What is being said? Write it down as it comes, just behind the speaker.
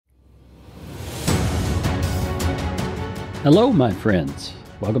Hello, my friends.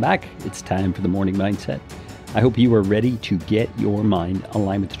 Welcome back. It's time for the Morning Mindset. I hope you are ready to get your mind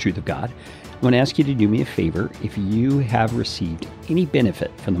aligned with the truth of God. I want to ask you to do me a favor. If you have received any benefit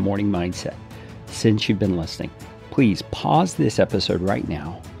from the Morning Mindset since you've been listening, please pause this episode right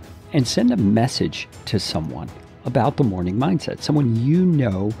now and send a message to someone about the Morning Mindset, someone you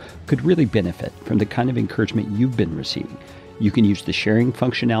know could really benefit from the kind of encouragement you've been receiving. You can use the sharing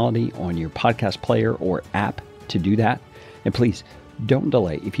functionality on your podcast player or app to do that. And please, don't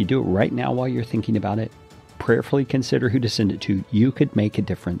delay. If you do it right now while you're thinking about it, prayerfully consider who to send it to. You could make a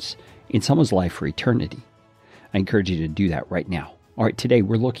difference in someone's life for eternity. I encourage you to do that right now. All right, today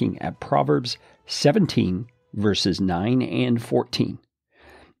we're looking at Proverbs 17, verses 9 and 14.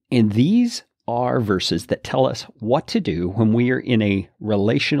 And these are verses that tell us what to do when we are in a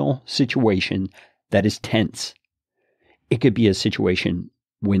relational situation that is tense. It could be a situation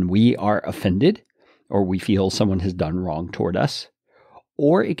when we are offended, or we feel someone has done wrong toward us.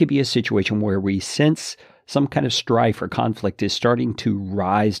 Or it could be a situation where we sense some kind of strife or conflict is starting to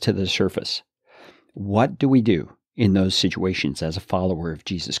rise to the surface. What do we do in those situations as a follower of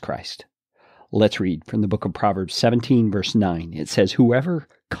Jesus Christ? Let's read from the book of Proverbs 17, verse 9. It says, "Whoever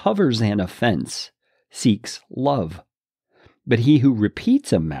covers an offense seeks love, but he who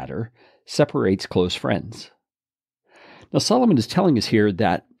repeats a matter separates close friends." Now, Solomon is telling us here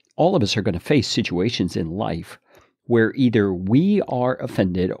that all of us are going to face situations in life where either we are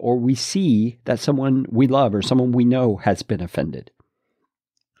offended or we see that someone we love or someone we know has been offended.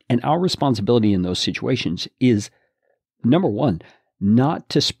 And our responsibility in those situations is, number one, not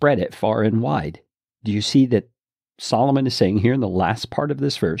to spread it far and wide. Do you see that Solomon is saying here in the last part of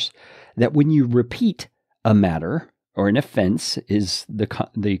this verse that when you repeat a matter, or an offense is the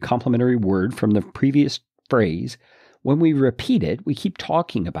complementary word from the previous phrase, when we repeat it, we keep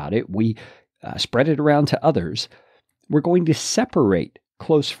talking about it, we spread it around to others, we're going to separate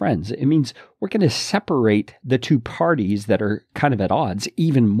close friends. It means we're going to separate the two parties that are kind of at odds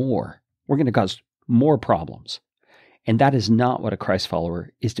even more. We're going to cause more problems. And that is not what a Christ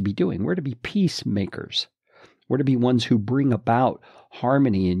follower is to be doing. We're to be peacemakers. We're to be ones who bring about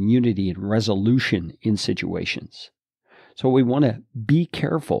harmony and unity and resolution in situations. So we want to be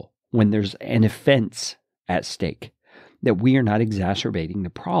careful when there's an offense at stake, that we are not exacerbating the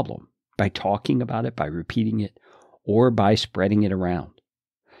problem by talking about it, by repeating it, or by spreading it around.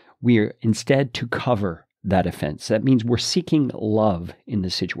 We are instead to cover that offense. That means we're seeking love in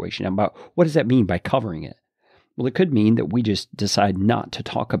the situation. About what does that mean by covering it? Well, it could mean that we just decide not to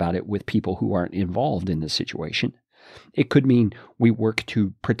talk about it with people who aren't involved in the situation. It could mean we work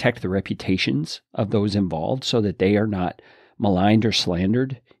to protect the reputations of those involved so that they are not maligned or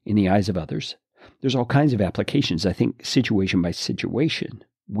slandered in the eyes of others. There's all kinds of applications. I think situation by situation,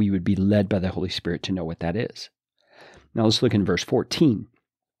 we would be led by the Holy Spirit to know what that is. Now let's look in verse 14.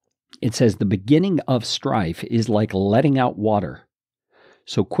 It says, "The beginning of strife is like letting out water,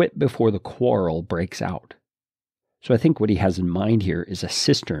 so quit before the quarrel breaks out." So I think what he has in mind here is a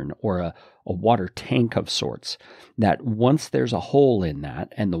cistern or a water tank of sorts, that once there's a hole in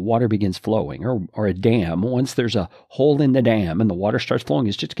that and the water begins flowing, or a dam, once there's a hole in the dam and the water starts flowing,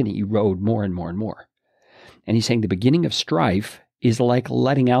 it's just going to erode more and more and more. And he's saying the beginning of strife is like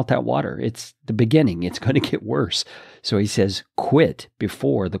letting out that water. It's the beginning. It's going to get worse. So he says, quit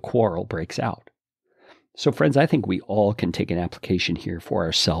before the quarrel breaks out. So friends, I think we all can take an application here for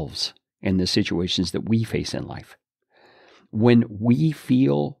ourselves and the situations that we face in life. When we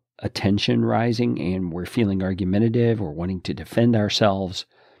feel a tension rising and we're feeling argumentative or wanting to defend ourselves,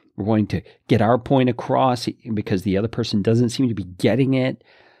 we're wanting to get our point across because the other person doesn't seem to be getting it.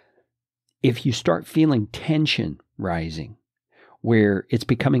 If you start feeling tension rising, where it's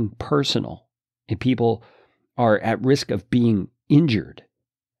becoming personal and people are at risk of being injured,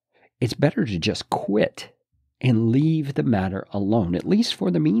 it's better to just quit and leave the matter alone, at least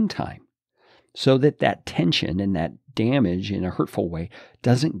for the meantime, so that that tension and that damage in a hurtful way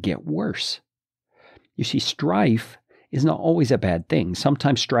doesn't get worse. You see, strife is not always a bad thing.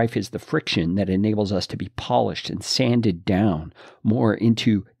 Sometimes strife is the friction that enables us to be polished and sanded down more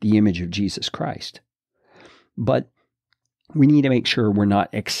into the image of Jesus Christ. But we need to make sure we're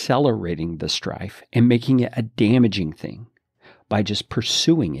not accelerating the strife and making it a damaging thing by just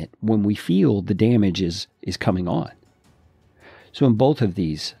pursuing it when we feel the damage is coming on. So in both of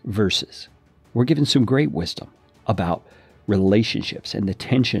these verses, we're given some great wisdom about relationships and the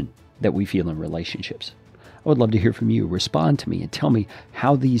tension that we feel in relationships. I would love to hear from you. Respond to me and tell me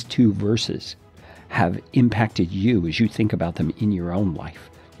how these two verses have impacted you as you think about them in your own life.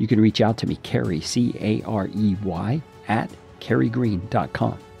 You can reach out to me, Carey, C-A-R-E-Y,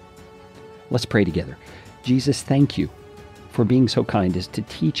 @careygreen.com. Let's pray together. Jesus, thank you for being so kind as to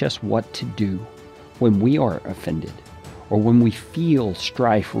teach us what to do when we are offended or when we feel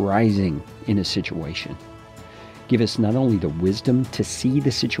strife rising in a situation. Give us not only the wisdom to see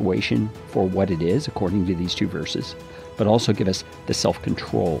the situation for what it is, according to these two verses, but also give us the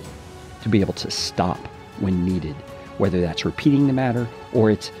self-control to be able to stop when needed, whether that's repeating the matter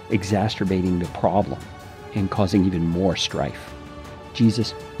or it's exacerbating the problem and causing even more strife.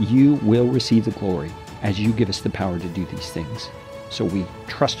 Jesus, you will receive the glory as you give us the power to do these things. So we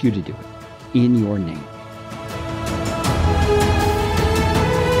trust you to do it in your name.